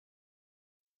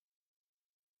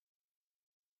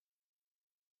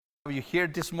Are you here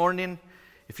this morning?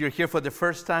 If you're here for the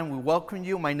first time, we welcome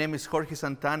you. My name is Jorge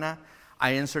Santana.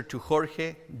 I answer to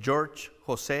Jorge, George,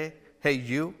 Jose, hey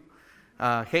you,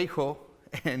 hey ho,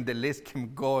 and the list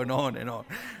can go on and on.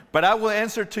 But I will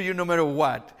answer to you no matter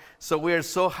what. So we are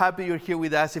so happy you're here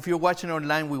with us. If you're watching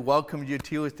online, we welcome you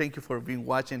too. Thank you for being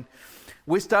watching.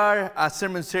 We start a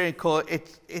sermon series called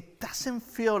It Doesn't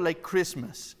Feel Like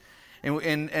Christmas. And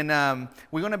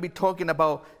we're going to be talking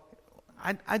about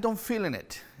I don't feel in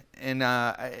it.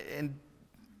 And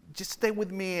just stay with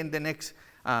me in the next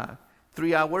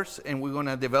 3 hours, and we're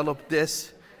gonna develop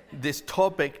this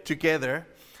topic together,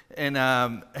 and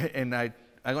I'm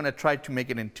gonna try to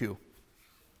make it in two.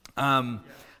 I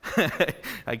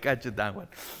got you that one.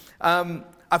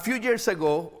 A few years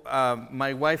ago,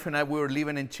 my wife and I we were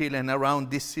living in Chile, and around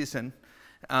this season,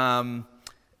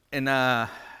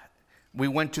 we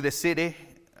went to the city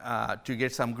to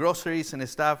get some groceries and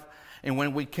stuff. And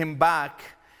when we came back,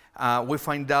 we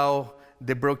find out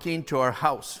they broke into our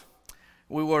house.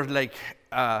 We were like,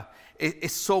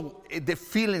 the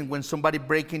feeling when somebody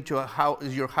break into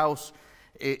your house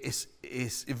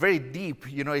is very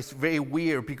deep. You know, it's very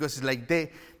weird because it's like they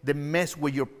mess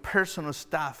with your personal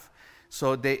stuff.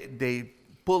 So they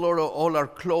pull all our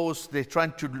clothes. They're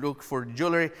trying to look for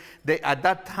jewelry. At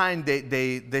that time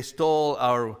they stole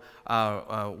our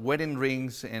wedding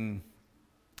rings and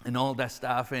all that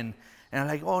stuff, and I'm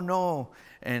like, oh no,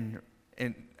 and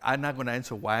I'm not gonna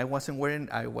answer why I wasn't wearing.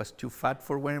 I was too fat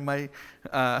for wearing my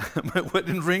my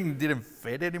wedding ring. It didn't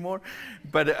fit anymore,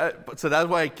 but so that's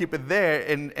why I keep it there.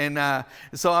 And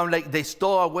so I'm like, they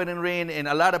stole our wedding ring and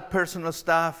a lot of personal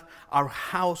stuff. Our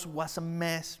house was a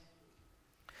mess.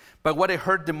 But what it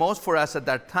hurt the most for us at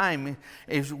that time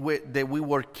is that we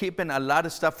were keeping a lot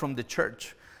of stuff from the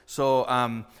church. So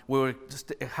we were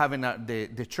just having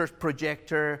the church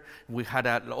projector. We had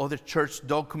other church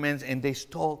documents, and they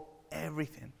stole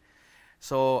everything.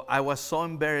 So I was so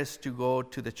embarrassed to go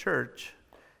to the church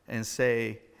and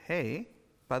say, hey,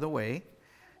 by the way,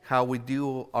 how we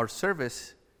do our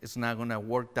service is not going to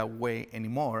work that way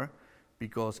anymore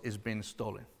because it's been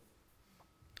stolen.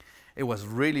 It was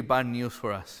really bad news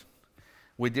for us.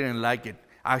 We didn't like it.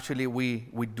 Actually, we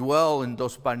dwell in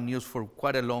those bad news for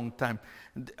quite a long time.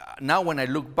 Now when I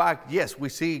look back, yes, we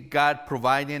see God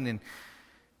providing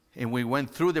and we went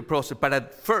through the process. But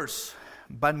at first,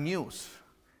 bad news,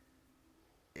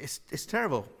 it's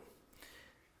terrible.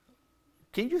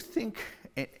 Can you think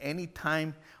at any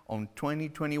time on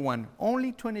 2021,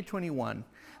 only 2021,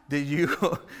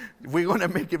 that we're going to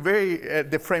make it very,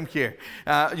 the frame here.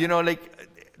 Like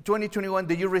 2021,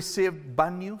 did you receive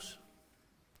bad news?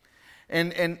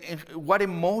 And what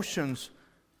emotions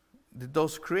did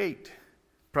those create?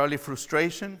 Probably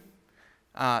frustration,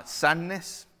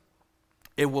 sadness.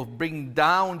 It will bring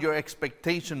down your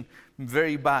expectation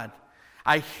very bad.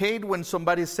 I hate when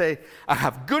somebody say, I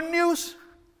have good news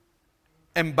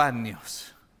and bad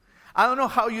news. I don't know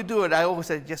how you do it. I always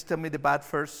say, just tell me the bad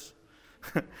first.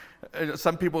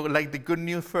 Some people like the good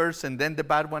news first and then the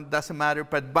bad one. Doesn't matter.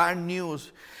 But bad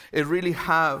news, it really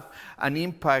have an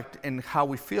impact in how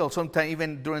we feel. Sometimes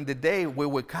even during the day, we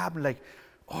wake up like,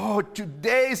 oh,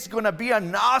 today is going to be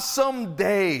an awesome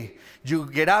day. You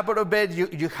get up out of bed,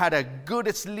 you had a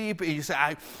good sleep, and you say,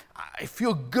 I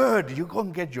feel good. You go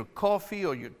and get your coffee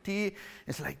or your tea.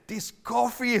 It's like, this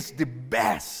coffee is the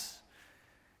best.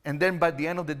 And then by the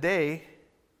end of the day,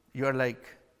 you're like,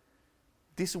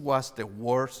 this was the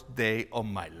worst day of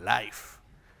my life.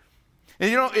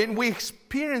 And we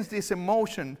experience this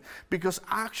emotion because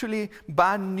actually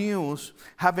bad news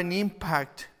have an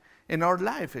impact in our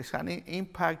life. It's had an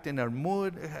impact in our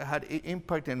mood, had an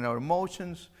impact in our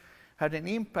emotions, had an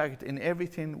impact in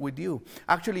everything we do.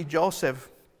 Actually, Joseph,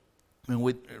 when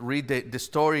we read the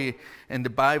story in the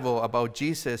Bible about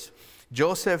Jesus,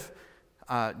 Joseph,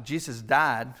 Jesus'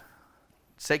 dad,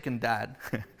 second dad,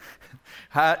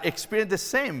 had experienced the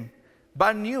same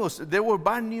bad news. There were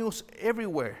bad news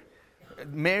everywhere.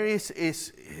 Mary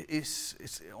is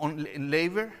in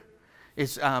labor.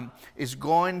 Is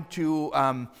going to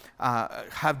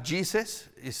have Jesus,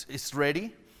 is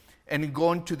ready, and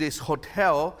going to this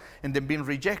hotel and then being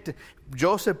rejected.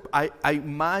 Joseph, I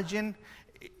imagine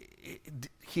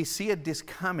he see this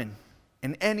coming.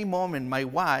 In any moment, my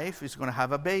wife is going to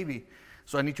have a baby.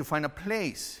 So I need to find a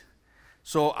place.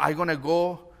 So I'm going to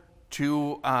go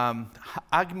to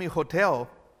Acme Hotel.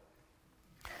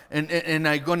 And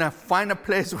I'm going to find a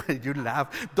place where you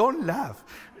laugh. Don't laugh.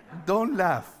 Don't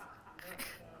laugh.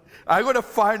 I'm going to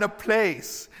find a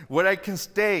place where I can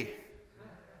stay.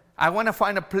 I want to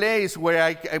find a place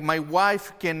where my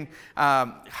wife can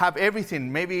have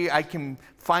everything. Maybe I can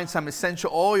find some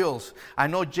essential oils. I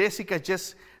know Jessica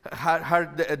just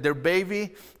had their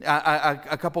baby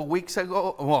a couple weeks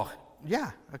ago. Well,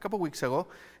 yeah, a couple weeks ago.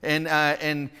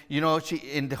 And she,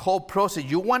 in the whole process,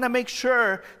 you want to make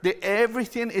sure that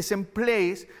everything is in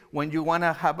place when you want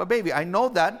to have a baby. I know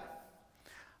that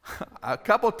a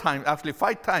couple times, actually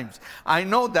 5 times. I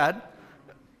know that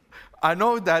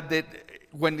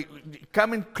when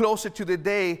coming closer to the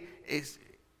day, is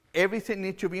everything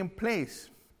needs to be in place.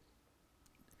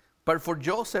 But for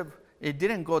Joseph, it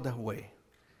didn't go that way.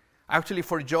 Actually,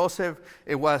 for Joseph,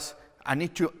 it was, I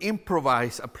need to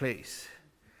improvise a place.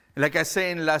 Like I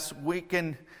said last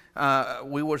weekend,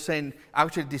 we were saying,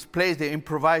 actually this place, they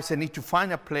improvise, I need to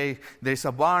find a place. There's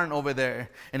a barn over there,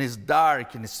 and it's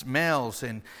dark, and it smells,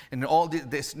 and all this,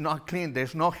 it's not clean.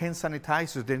 There's no hand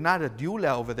sanitizers. There's not a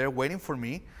doula over there waiting for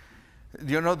me.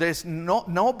 There's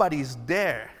nobody's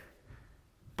there.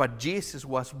 But Jesus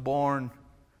was born,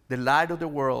 the light of the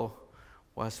world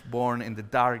was born in the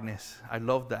darkness. I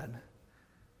love that.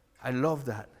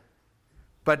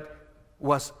 But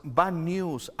was bad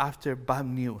news after bad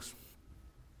news.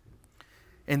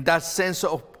 And that sense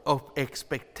of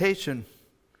expectation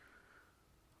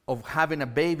of having a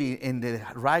baby in the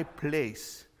right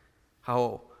place,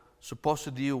 how supposed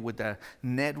to deal with the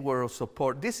network of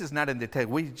support. This is not in the text.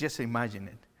 We just imagine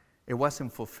it. It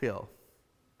wasn't fulfilled.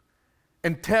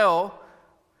 Until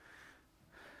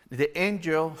the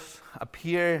angels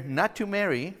appear not to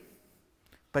Mary,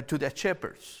 but to the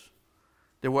shepherds.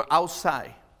 They were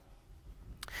outside.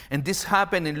 And this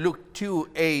happened in Luke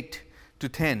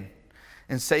 2:8-10,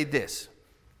 and say this.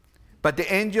 But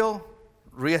the angel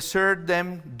reassured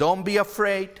them, don't be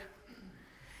afraid.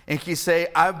 And he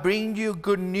said, I bring you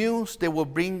good news that will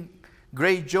bring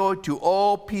great joy to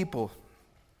all people.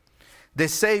 The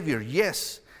Savior,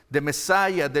 yes, the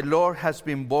Messiah, the Lord, has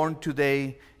been born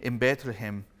today in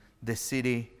Bethlehem, the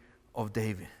city of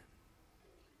David.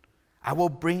 I will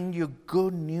bring you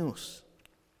good news.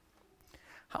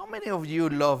 How many of you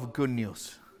love good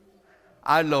news?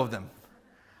 I love them.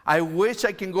 I wish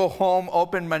I can go home,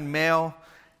 open my mail,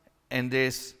 and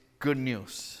there's good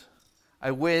news.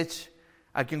 I wish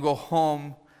I can go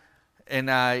home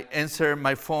and I answer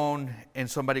my phone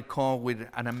and somebody call with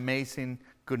an amazing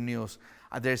good news.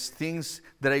 There's things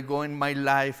that I go in my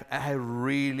life, I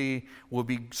really will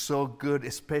be so good,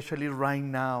 especially right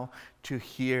now, to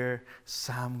hear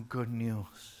some good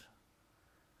news.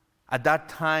 At that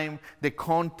time, the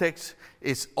context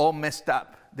is all messed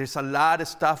up. There's a lot of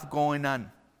stuff going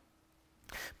on.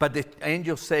 But the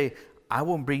angels say, I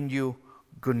will bring you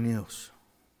good news.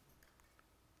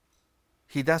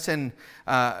 He doesn't,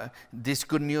 this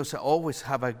good news always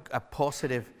have a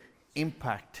positive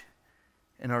impact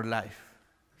in our life.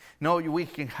 No, we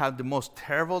can have the most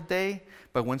terrible day,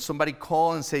 but when somebody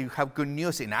calls and say you have good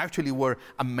news, and actually were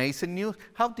amazing news,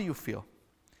 how do you feel?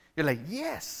 You're like,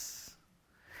 yes,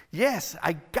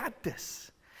 I got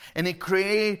this. And it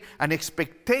creates an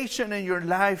expectation in your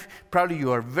life. Probably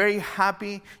you are very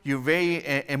happy, you're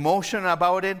very emotional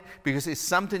about it, because it's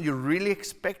something you're really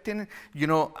expecting.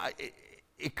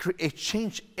 It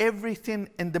changed everything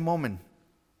in the moment.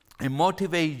 It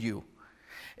motivates you.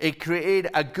 It creates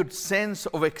a good sense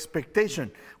of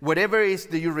expectation. Whatever it is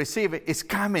that you receive, it's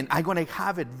coming. I'm going to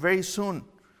have it very soon.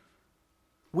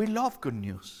 We love good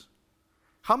news.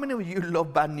 How many of you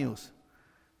love bad news?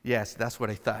 Yes, that's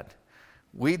what I thought.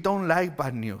 We don't like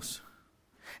bad news.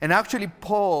 And actually,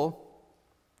 Paul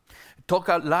talked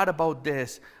a lot about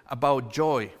this, about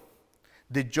joy,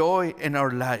 the joy in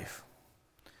our life.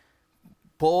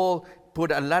 Paul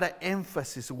put a lot of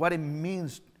emphasis on what it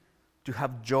means to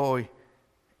have joy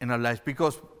in our lives,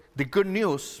 because the good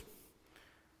news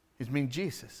is means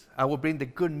Jesus. I will bring the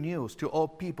good news to all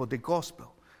people, the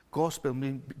gospel. Gospel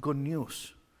means good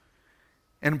news.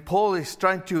 And Paul is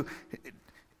trying to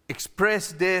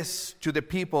express this to the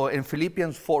people in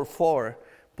Philippians 4:4.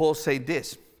 Paul said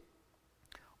this: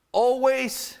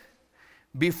 always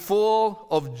be full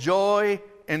of joy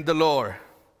in the Lord.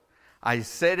 I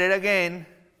said it again,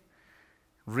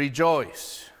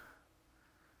 rejoice.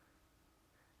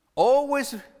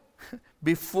 Always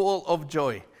be full of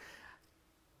joy.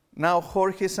 Now,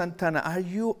 Jorge Santana, are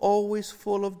you always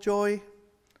full of joy?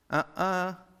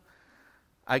 I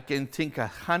can think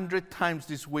 100 times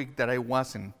this week that I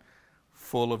wasn't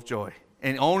full of joy.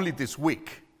 And only this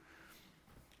week.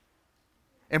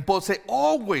 And Paul said,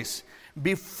 always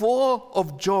be full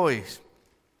of joy.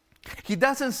 He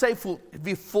doesn't say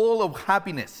be full of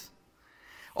happiness.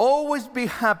 Always be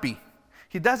happy.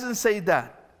 He doesn't say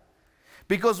that.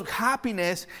 Because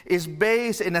happiness is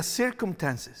based in the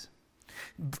circumstances.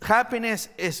 Happiness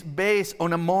is based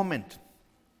on a moment.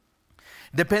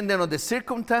 Depending on the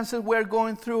circumstances we're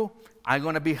going through, I'm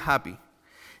going to be happy.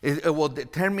 It will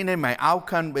determine my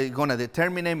outcome. It's going to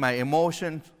determine my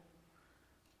emotions.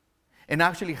 And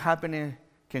actually, happiness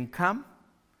can come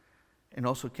and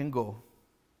also can go.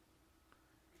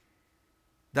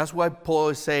 That's why Paul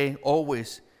is saying,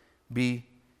 always be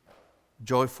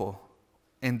joyful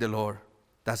in the Lord.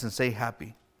 Doesn't say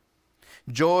happy.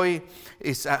 Joy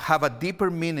is have a deeper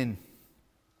meaning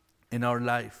in our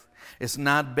life. It's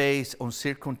not based on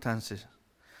circumstances,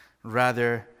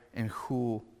 rather in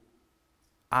who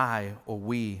I or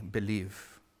we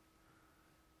believe.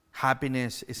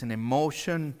 Happiness is an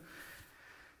emotion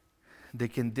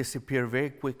that can disappear very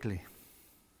quickly.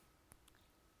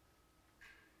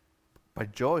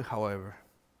 But joy, however,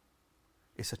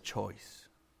 is a choice.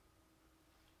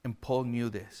 And Paul knew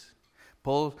this.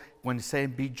 Paul, when he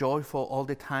said, be joyful all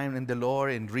the time in the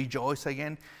Lord and rejoice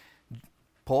again,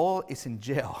 Paul is in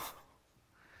jail.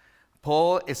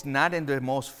 Paul is not in the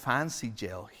most fancy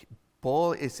jail.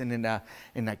 Paul is in a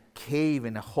cave,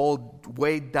 in a hole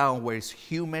way down where it's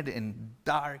humid and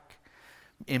dark.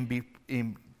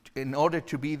 In order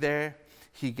to be there,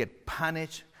 he get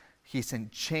punished. He's in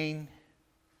chain.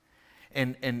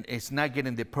 And it's not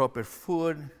getting the proper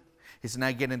food. He's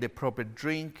not getting the proper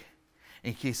drink.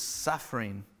 And he's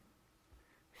suffering.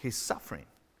 He's suffering.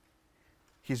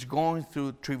 He's going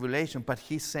through tribulation, but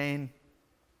he's saying,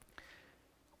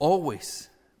 always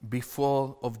be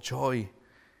full of joy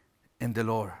in the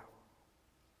Lord.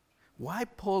 Why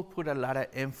Paul put a lot of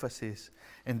emphasis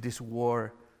in this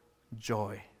word,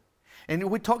 joy? And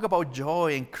we talk about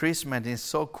joy in Christmas, and it's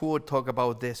so cool to talk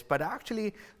about this, but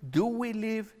actually, do we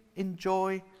live in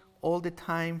joy all the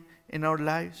time in our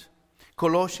lives?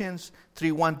 Colossians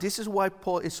 3:1. This is why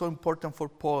Paul is so important for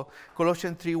Paul.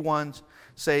 Colossians 3:1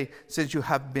 say, since you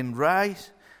have been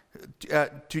raised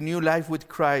to new life with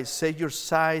Christ, set your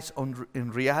sights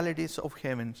in realities of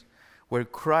heavens, where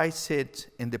Christ sits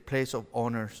in the place of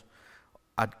honors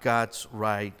at God's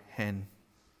right hand.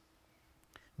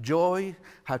 Joy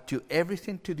has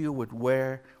everything to do with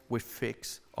where we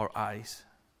fix our eyes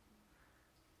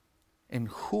and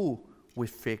who we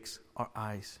fix our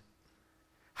eyes.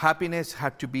 Happiness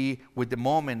had to be with the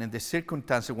moment and the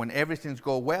circumstances when everything's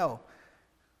go well.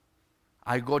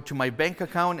 I go to my bank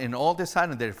account and all of a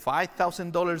sudden there's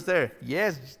 $5,000 there.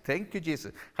 Yes, thank you,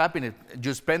 Jesus. Happiness.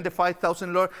 You spend the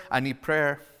 $5,000, Lord, I need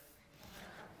prayer.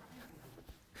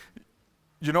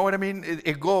 You know what I mean?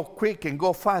 It go quick and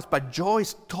go fast, but joy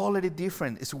is totally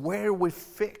different. It's where we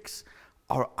fix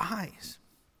our eyes.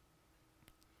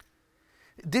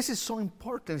 This is so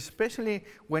important, especially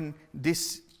when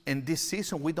in this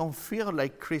season we don't feel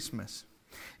like Christmas.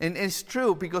 And it's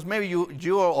true, because maybe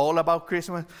you are all about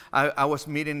Christmas. I was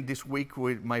meeting this week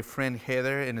with my friend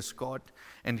Heather and Scott.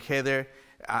 And Heather,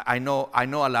 I know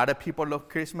a lot of people love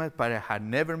Christmas, but I had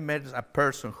never met a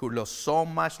person who loves so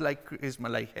much like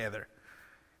Christmas like Heather.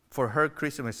 For her,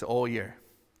 Christmas is all year.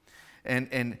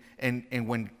 And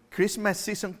when Christmas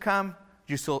season comes,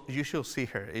 you should see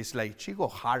her. It's like she go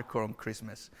hardcore on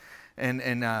Christmas.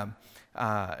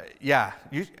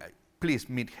 Please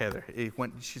meet Heather.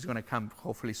 She's going to come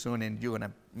hopefully soon, and you're going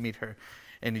to meet her.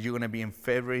 And you're going to be in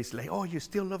February. It's like, oh, you're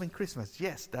still loving Christmas.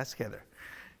 Yes, that's Heather.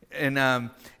 And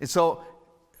so,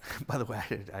 by the way,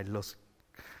 I lost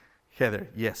Heather.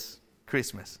 Yes,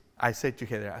 Christmas. I said to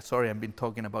Heather, sorry, I've been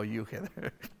talking about you,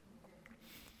 Heather.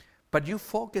 But you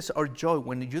focus on joy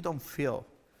when you don't feel.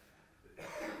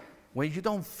 When you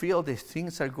don't feel the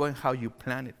things are going how you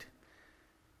plan it.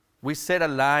 We set a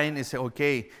line and say,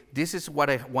 okay, this is what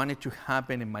I wanted to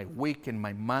happen in my week, in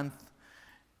my month.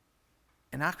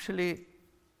 And actually,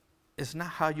 it's not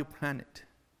how you plan it.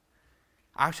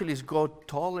 Actually, it's go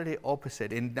totally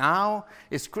opposite. And now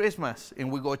it's Christmas,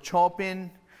 and we go shopping,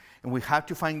 and we have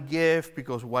to find gifts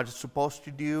because what it's supposed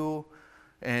to do.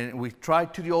 And we try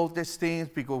to do all these things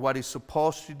because what it's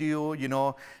supposed to do,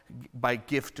 buy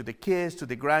gifts to the kids, to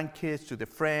the grandkids, to the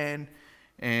friend.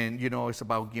 And, it's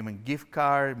about giving gift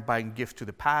card, buying gifts to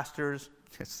the pastors,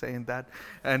 just saying that.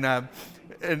 And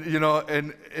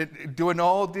doing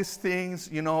all these things,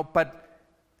 but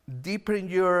deep in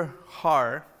your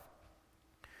heart,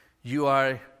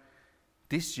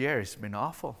 this year has been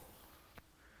awful.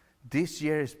 This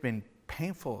year has been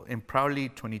painful. And probably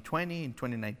 2020 and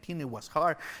 2019, it was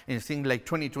hard. And it seems like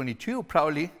 2022,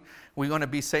 probably, we're going to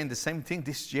be saying the same thing.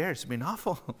 This year has been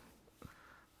awful.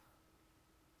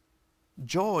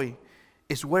 Joy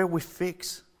is where we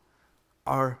fix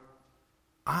our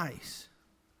eyes.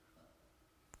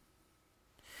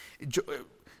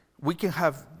 We can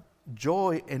have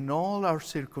joy in all our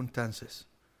circumstances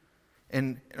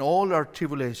and in all our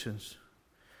tribulations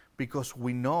because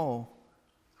we know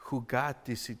who got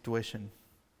this situation.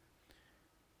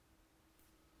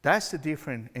 That's the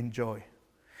difference in joy.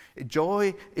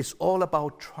 Joy is all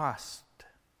about trust.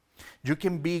 You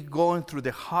can be going through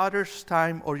the hardest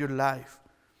time of your life.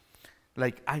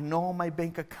 Like, I know my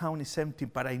bank account is empty,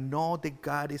 but I know that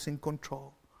God is in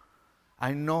control.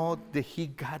 I know that He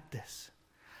got this.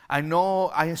 I know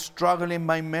I am struggling in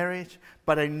my marriage,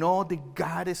 but I know that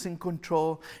God is in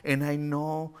control, and I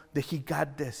know that He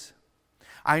got this.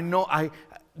 I know I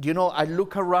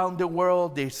look around the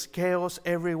world, there's chaos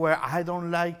everywhere I don't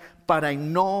like, but I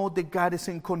know that God is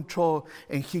in control,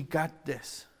 and He got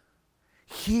this.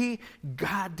 He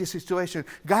got the situation.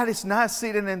 God is not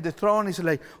sitting in the throne. He's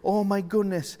like, oh my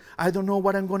goodness, I don't know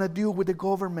what I'm going to do with the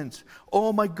governments.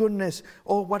 Oh my goodness,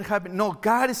 oh what happened? No,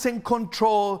 God is in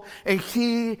control, and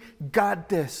He got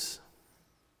this.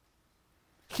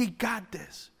 He got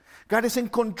this. God is in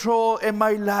control in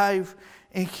my life,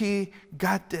 and He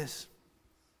got this.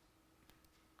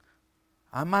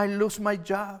 I might lose my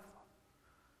job,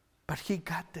 but He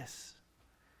got this.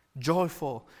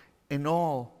 Joyful in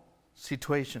all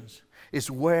situations is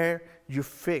where you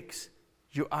fix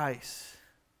your eyes.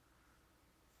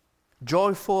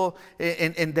 Joyful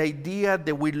in the idea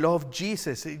that we love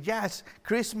Jesus. Yes,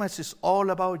 Christmas is all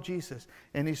about Jesus,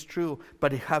 and it's true,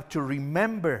 but you have to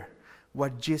remember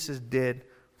what Jesus did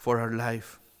for our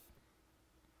life.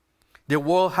 The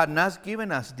world had not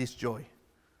given us this joy.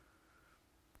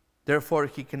 Therefore,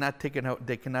 they cannot take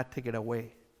it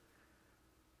away.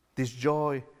 This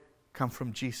joy comes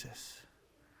from Jesus,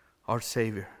 our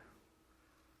Savior.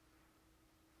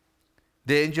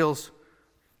 The angels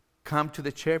come to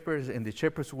the shepherds, and the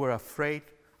shepherds were afraid.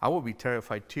 I would be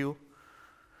terrified too.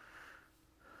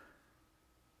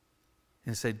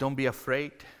 And say, don't be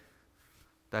afraid.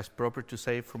 That's proper to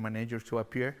say from an angel to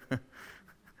appear.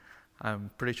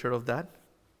 I'm pretty sure of that.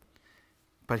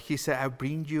 But He said, I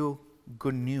bring you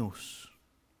good news.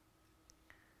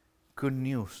 Good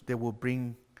news that will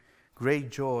bring great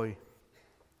joy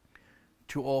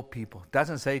to all people. It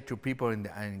doesn't say to people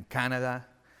in Canada.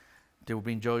 They will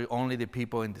bring joy only the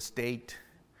people in the state,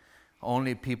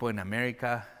 only people in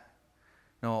America,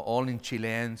 all in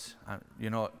Chileans,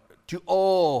 to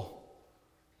all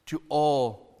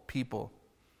people.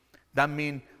 That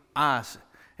means us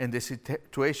in the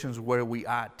situations where we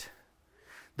at.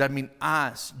 That means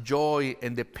us, joy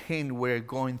and the pain we're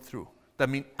going through. That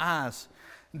means us,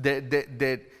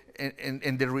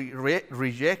 and the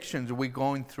rejections we're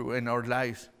going through in our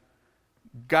lives.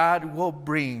 God will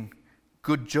bring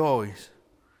good joys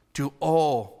to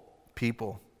all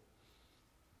people.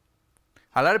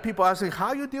 A lot of people ask me,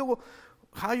 how you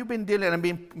been dealing? I've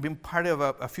been part of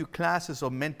a few classes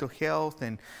of mental health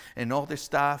and all this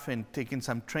stuff, and taking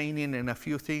some training and a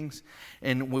few things.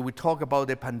 And when we talk about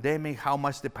the pandemic, how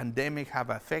much the pandemic have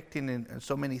affected and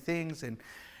so many things and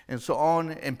so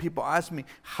on. And people ask me,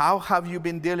 how have you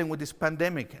been dealing with this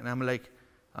pandemic? And I'm like,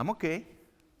 I'm okay.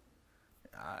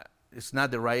 It's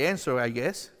not the right answer, I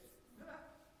guess.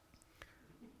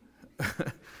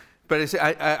 But I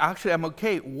say, I'm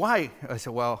okay. Why? I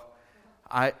said, well,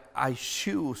 I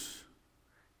choose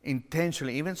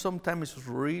intentionally, even sometimes it's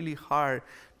really hard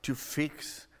to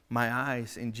fix my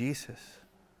eyes in Jesus.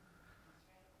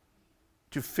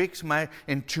 To fix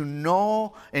and to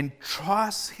know and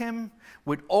trust Him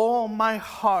with all my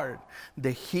heart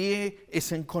that He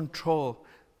is in control.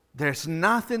 There's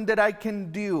nothing that I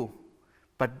can do,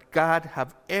 but God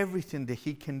have everything that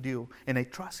He can do, and I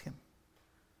trust Him.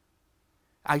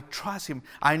 I trust Him.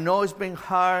 I know it's been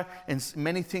hard and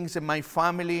many things in my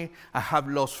family. I have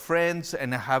lost friends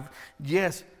and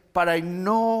but I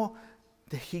know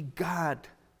that He got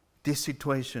these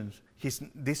situations.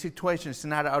 This situation is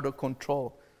not out of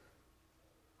control.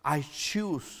 I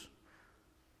choose,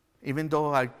 even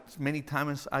though many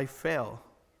times I fail,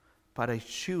 but I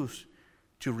choose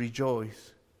to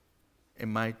rejoice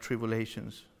in my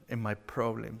tribulations, in my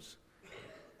problems.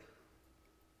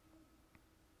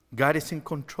 God is in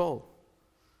control.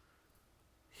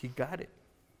 He got it.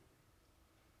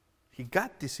 He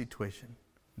got this situation.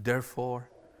 Therefore,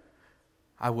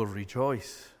 I will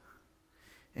rejoice.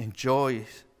 And joy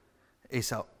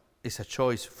is a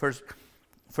choice.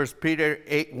 First Peter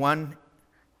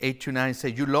 8:1-8-9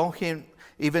 says, you love Him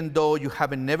even though you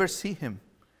haven't never seen Him.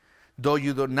 Though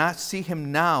you do not see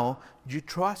Him now, you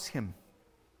trust Him.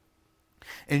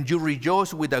 And you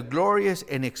rejoice with a glorious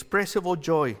and inexpressible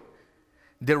joy.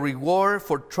 The reward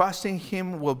for trusting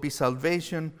Him will be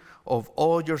salvation of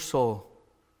all your soul.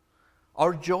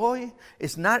 Our joy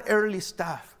is not earthly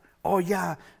stuff. Oh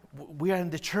yeah, we are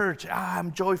in the church.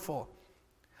 I'm joyful.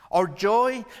 Our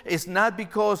joy is not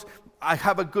because I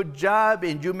have a good job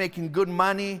and you're making good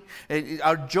money. And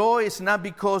our joy is not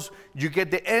because you get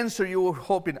the answer you were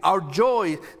hoping. Our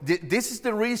joy, this is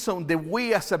the reason that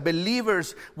we as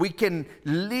believers, we can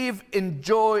live in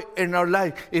joy in our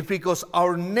life. It's because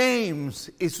our names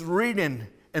is written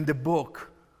in the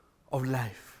book of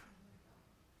life.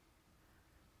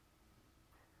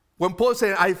 When Paul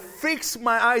said, I fix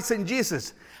my eyes on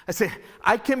Jesus, I say,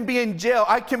 I can be in jail,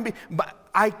 but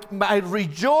I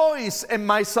rejoice in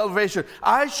my salvation.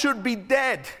 I should be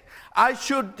dead. I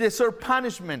should deserve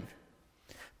punishment.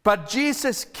 But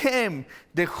Jesus came,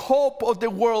 the hope of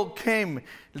the world came,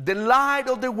 the light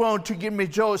of the world to give me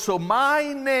joy. So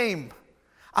my name,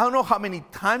 I don't know how many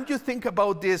times you think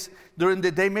about this during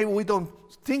the day. Maybe we don't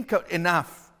think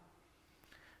enough.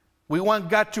 We want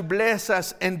God to bless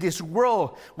us in this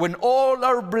world when all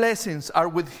our blessings are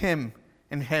with Him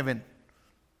in heaven.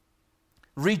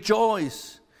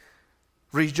 Rejoice.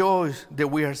 Rejoice that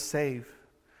we are saved.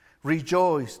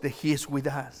 Rejoice that He is with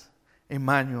us.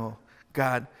 Emmanuel,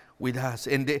 God with us.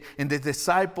 And the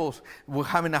disciples were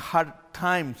having a hard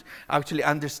time actually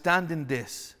understanding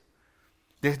this.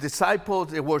 The disciples,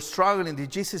 they were struggling.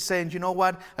 Jesus saying, you know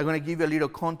what? I'm going to give you a little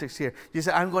context here. He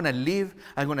said, I'm going to leave.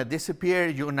 I'm going to disappear.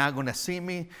 You're not going to see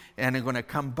me. And I'm going to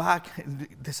come back. And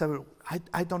they said,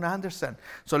 I don't understand.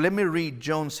 So let me read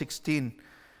John 16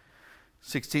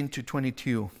 to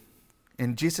 22.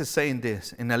 And Jesus saying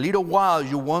this, in a little while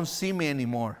you won't see me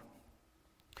anymore.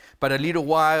 But a little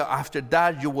while after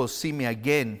that you will see me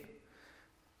again.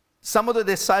 Some of the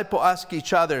disciples ask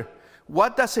each other,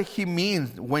 what does he mean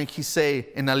when he say,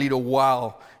 in a little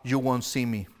while you won't see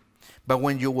me, but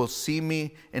when you will see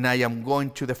me and I am going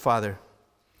to the Father?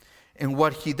 And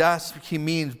what he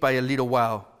means by a little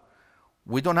while,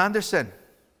 we don't understand.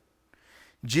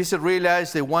 Jesus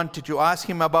realized they wanted to ask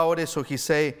him about it, so he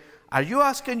say, are you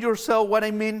asking yourself what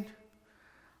I mean?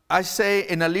 I say,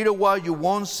 in a little while you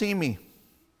won't see me,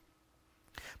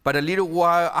 but a little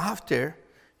while after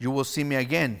you will see me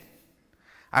again.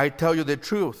 I tell you the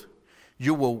truth.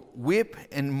 You will weep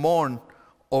and mourn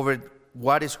over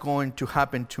what is going to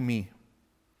happen to me.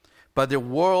 But the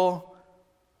world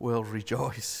will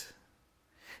rejoice.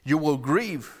 You will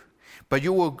grieve, but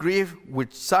you will grieve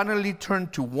which suddenly turn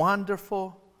to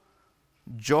wonderful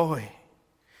joy.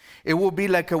 It will be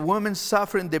like a woman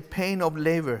suffering the pain of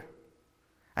labor.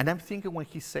 And I'm thinking when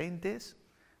he's saying this,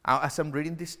 as I'm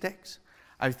reading this text,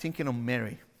 I'm thinking of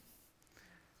Mary.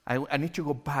 I need to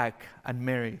go back and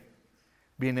Mary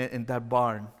being in that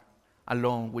barn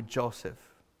alone with Joseph,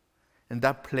 in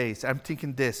that place. I'm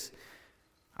thinking this.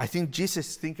 I think Jesus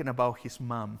is thinking about his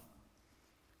mom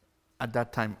at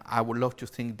that time. I would love to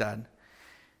think that.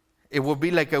 It will be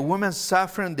like a woman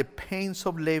suffering the pains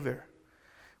of labor.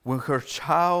 When her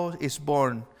child is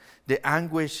born, the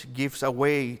anguish gives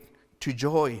way to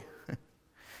joy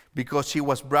because she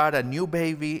was brought a new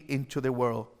baby into the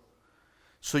world.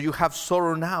 So you have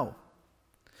sorrow now,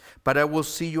 but I will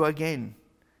see you again.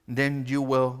 Then you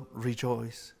will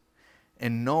rejoice.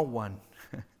 And no one,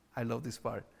 I love this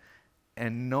part,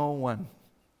 and no one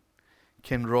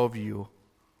can rob you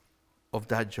of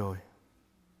that joy.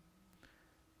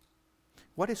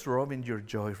 What is robbing your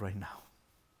joy right now?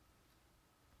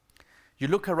 You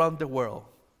look around the world.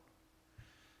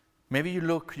 Maybe you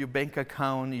look your bank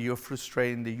account, you're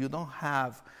frustrated that you don't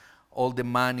have all the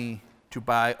money to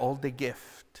buy all the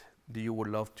gift that you would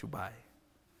love to buy.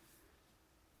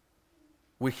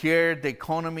 We hear the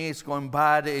economy is going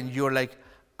bad and you're like,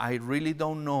 I really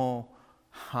don't know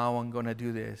how I'm going to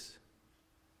do this.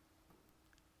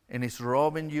 And it's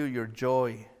robbing you your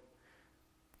joy.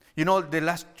 You know, the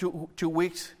last two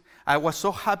weeks, I was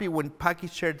so happy when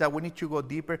Paki shared that we need to go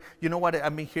deeper. You know what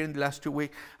I've been hearing the last 2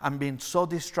 weeks? I'm being so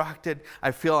distracted.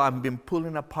 I feel I'm being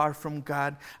pulling apart from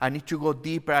God. I need to go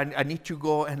deeper. I need to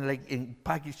go and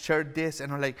Paki shared this.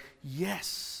 And I'm like,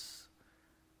 yes.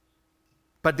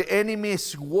 But the enemy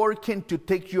is working to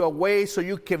take you away so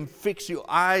you can fix your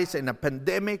eyes in a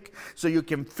pandemic, so you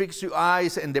can fix your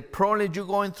eyes in the problem you're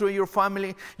going through in your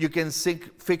family. You can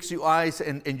fix your eyes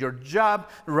in your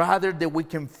job, rather than we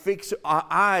can fix our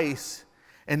eyes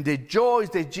and the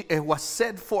joys that was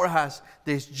set for us.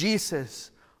 There's Jesus,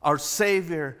 our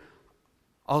Savior,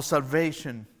 our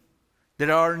salvation. That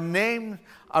our names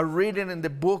are written in the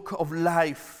book of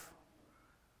life.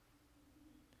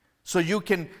 So you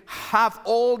can have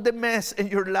all the mess in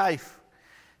your life,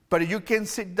 but you can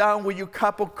sit down with your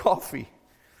cup of coffee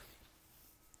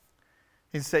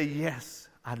and say, yes,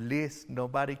 at least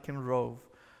nobody can rob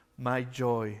my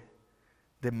joy,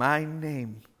 that my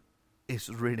name is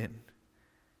written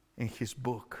in his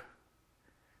book,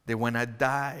 that when I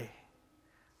die,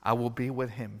 I will be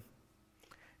with him,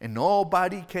 And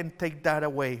nobody can take that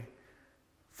away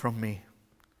from me.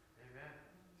 Amen.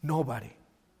 Nobody.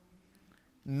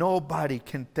 Nobody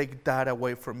can take that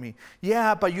away from me.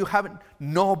 Yeah, but you haven't.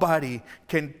 Nobody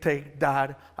can take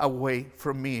that away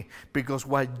from me. Because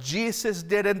what Jesus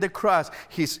did on the cross,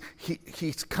 He's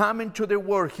coming to the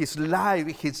world, His life,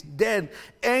 His death,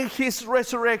 and His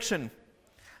resurrection.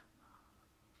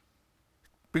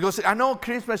 Because I know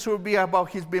Christmas will be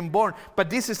about His being born, but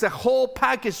this is a whole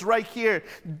package right here.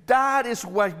 That is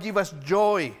what gives us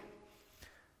joy.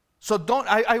 So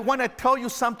I want to tell you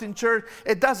something, church.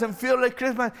 It doesn't feel like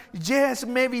Christmas. Yes,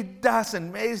 maybe it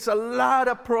doesn't. Maybe it's a lot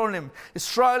of problems.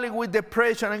 Struggling with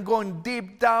depression and going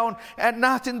deep down. And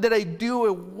nothing that I do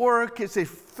at work is a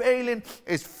failing.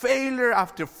 It's failure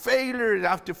after failure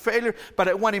after failure. But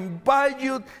I want to invite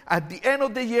you at the end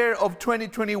of the year of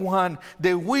 2021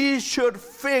 that we should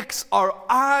fix our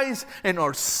eyes on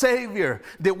our Savior.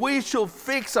 That we should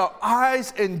fix our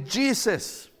eyes in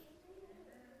Jesus.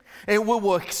 And we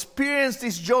will experience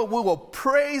this joy. We will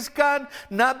praise God,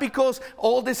 not because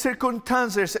all the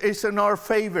circumstances is in our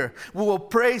favor. We will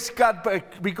praise God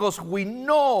because we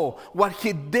know what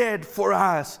He did for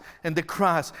us in the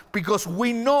cross. Because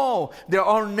we know that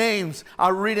our names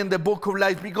are written in the book of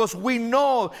life. Because we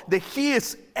know that He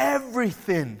is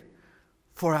everything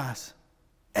for us.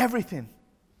 Everything.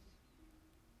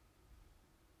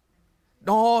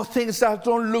 No, things that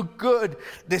don't look good.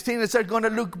 The things that are going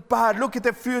to look bad. Look at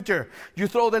the future. You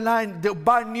throw the line, the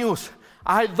bad news.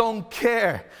 I don't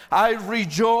care. I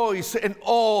rejoice in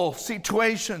all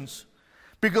situations.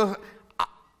 Because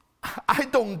I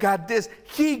don't got this.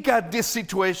 He got this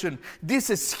situation.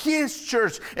 This is His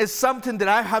church. It's something that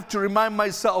I have to remind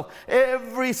myself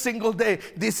every single day.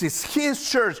 This is His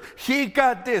church. He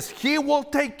got this. He will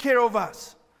take care of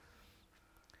us.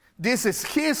 This is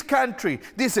His country.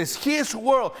 This is His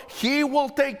world. He will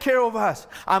take care of us.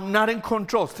 I'm not in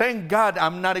control. Thank God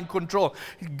I'm not in control.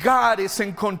 God is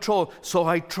in control, so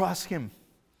I trust Him.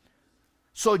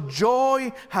 So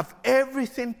joy have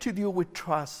everything to do with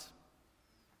trust.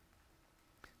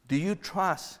 Do you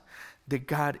trust that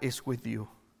God is with you?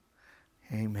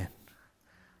 Amen.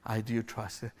 I do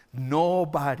trust it.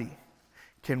 Nobody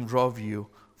can rob you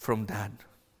from that.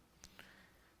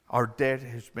 Our debt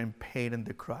has been paid on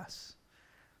the cross,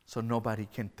 so nobody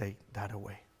can take that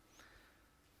away.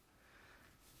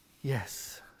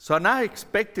 Yes. So I'm not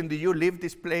expecting that you leave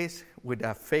this place with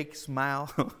a fake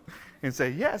smile and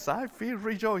say, yes, I feel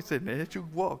rejoicing as you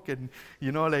walk and,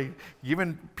 like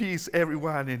giving peace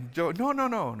everyone and joy. No.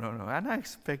 I'm not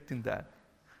expecting that.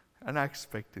 I'm not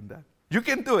expecting that. You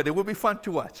can do it. It will be fun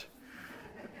to watch.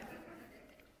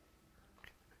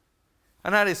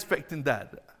 I'm not expecting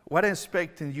that. What I'm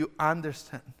expecting, you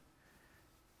understand.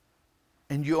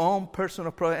 In your own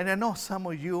personal problem. And I know some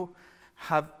of you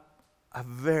have a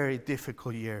very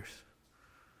difficult years.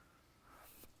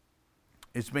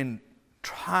 It's been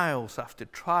trials after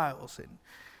trials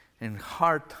and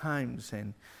hard times.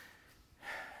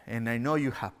 And I know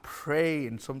you have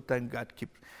prayed, and sometimes God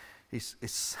is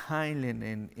silent,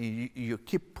 and you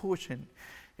keep pushing.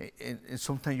 And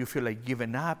sometimes you feel like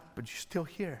giving up, but you're still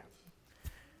here.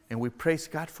 And we praise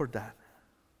God for that.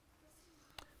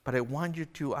 But I want you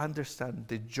to understand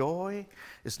the joy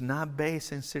is not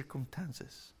based in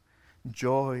circumstances.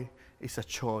 Joy is a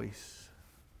choice.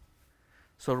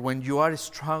 So when you are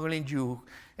struggling, you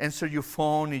answer your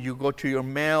phone and you go to your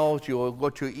mails, you go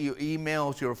to your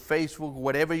emails, your Facebook,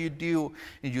 whatever you do,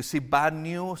 and you see bad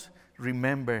news,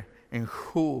 remember in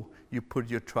who you put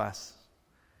your trust.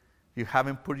 You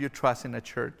haven't put your trust in a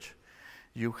church.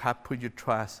 You have put your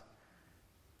trust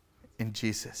in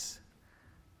Jesus.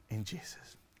 In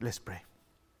Jesus. Let's pray.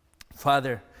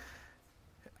 Father,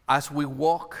 as we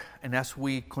walk and as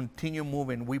we continue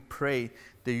moving, we pray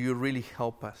that you really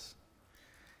help us.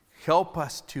 Help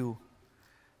us to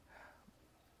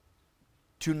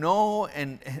know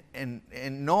and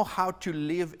know how to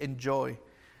live in joy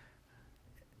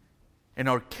in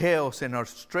our chaos, in our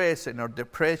stress, in our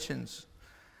depressions,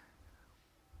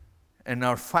 in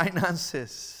our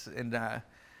finances, and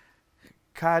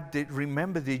God,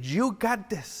 remember that you got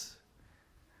this.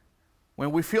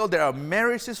 When we feel that our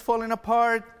marriage is falling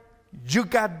apart, you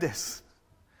got this.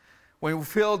 When we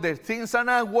feel that things are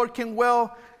not working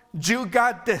well, you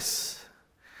got this.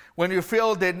 When you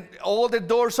feel that all the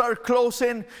doors are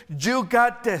closing, you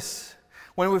got this.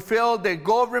 When we feel the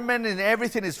government and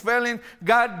everything is failing,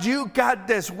 God, you got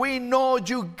this. We know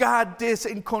you got this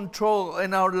in control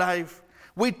in our life.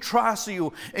 We trust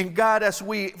you. And God, as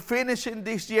we finish in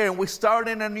this year and we start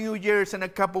in a new year in a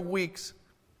couple weeks,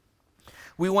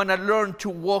 we want to learn to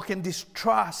walk in this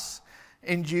trust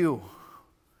in you.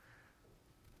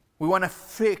 We want to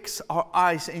fix our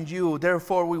eyes in you.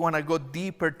 Therefore, we want to go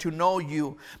deeper to know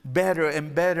you better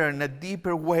and better in a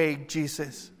deeper way,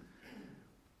 Jesus.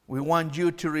 We want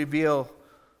you to reveal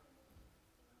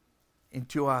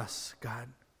into us, God.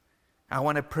 I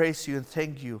want to praise you and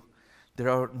thank you that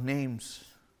our names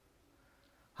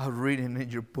are written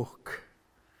in your book.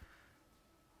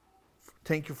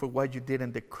 Thank you for what you did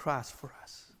on the cross for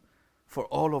us, for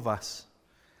all of us,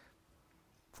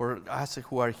 for us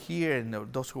who are here and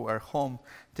those who are home.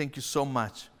 Thank you so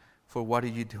much for what are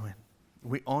you doing.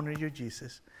 We honor you,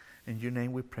 Jesus. In your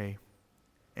name we pray.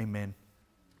 Amen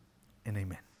and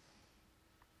amen.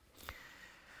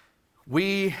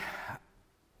 We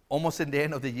almost at the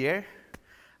end of the year.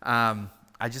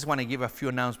 I just want to give a few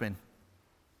announcements.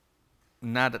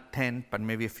 Not 10, but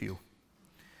maybe a few.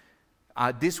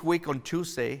 This week on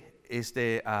Tuesday is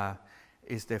the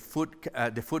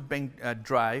food bank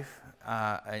drive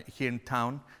here in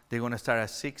town. They're going to start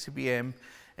at 6 p.m.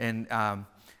 And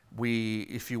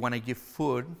if you want to give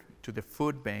food to the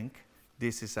food bank,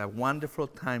 this is a wonderful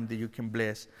time that you can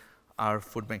bless our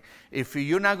food bank. If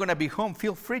you're not going to be home,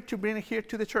 feel free to bring it here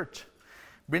to the church.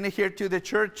 Bring it here to the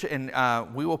church, and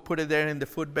we will put it there in the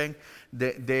food bank.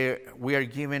 We are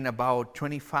giving about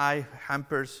 25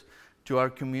 hampers to our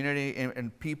community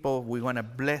and people. We want to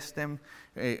bless them,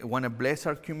 want to bless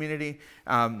our community.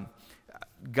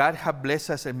 God has blessed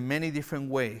us in many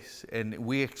different ways, and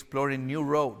we're exploring new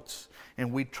roads,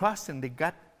 and we trust in that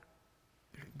God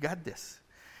got this.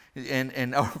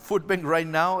 And our food bank right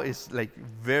now is like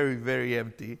very, very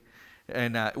empty.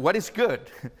 And what is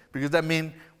good, because that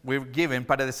means we're giving,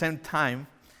 but at the same time,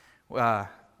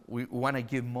 we want to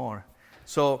give more.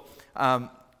 So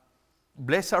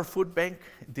bless our food bank.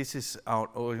 This is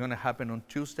going to happen on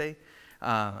Tuesday.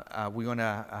 We're going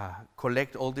to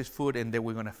collect all this food, and then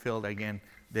we're going to fill again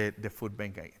the food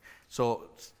bank again. So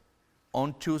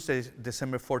on Tuesday,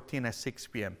 December 14 at 6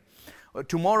 p.m.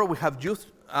 Tomorrow we have youth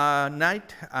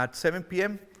night at 7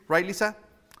 p.m. Right, Lisa?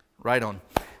 Right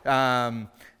on.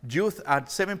 Youth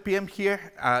at 7 p.m.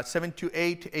 here, 7 to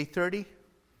 8, 8:30.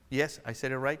 Yes, I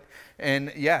said it right.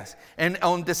 And yes, and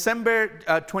on December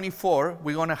 24,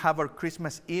 we're going to have our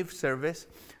Christmas Eve service.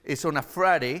 It's on a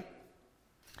Friday.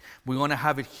 We're going to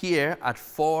have it here at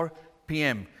 4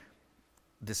 p.m.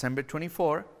 December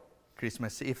 24,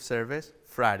 Christmas Eve service,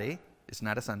 Friday. It's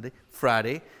not a Sunday.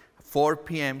 Friday, 4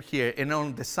 p.m. here. And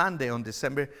on the Sunday, on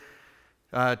December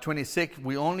 26th,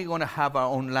 we're only going to have our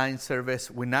online service.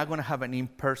 We're not going to have an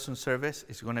in-person service.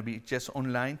 It's going to be just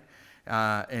online.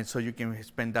 And so you can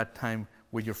spend that time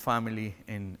with your family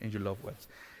and your loved ones.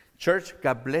 Church,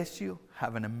 God bless you.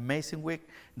 Have an amazing week.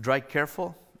 Drive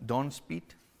careful. Don't speed.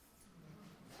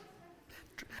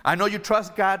 I know you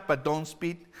trust God, but don't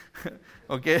speed.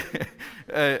 Okay?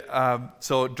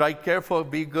 So drive careful,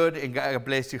 be good, and God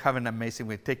bless you. Have an amazing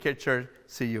week. Take care, church.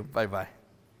 See you. Bye-bye.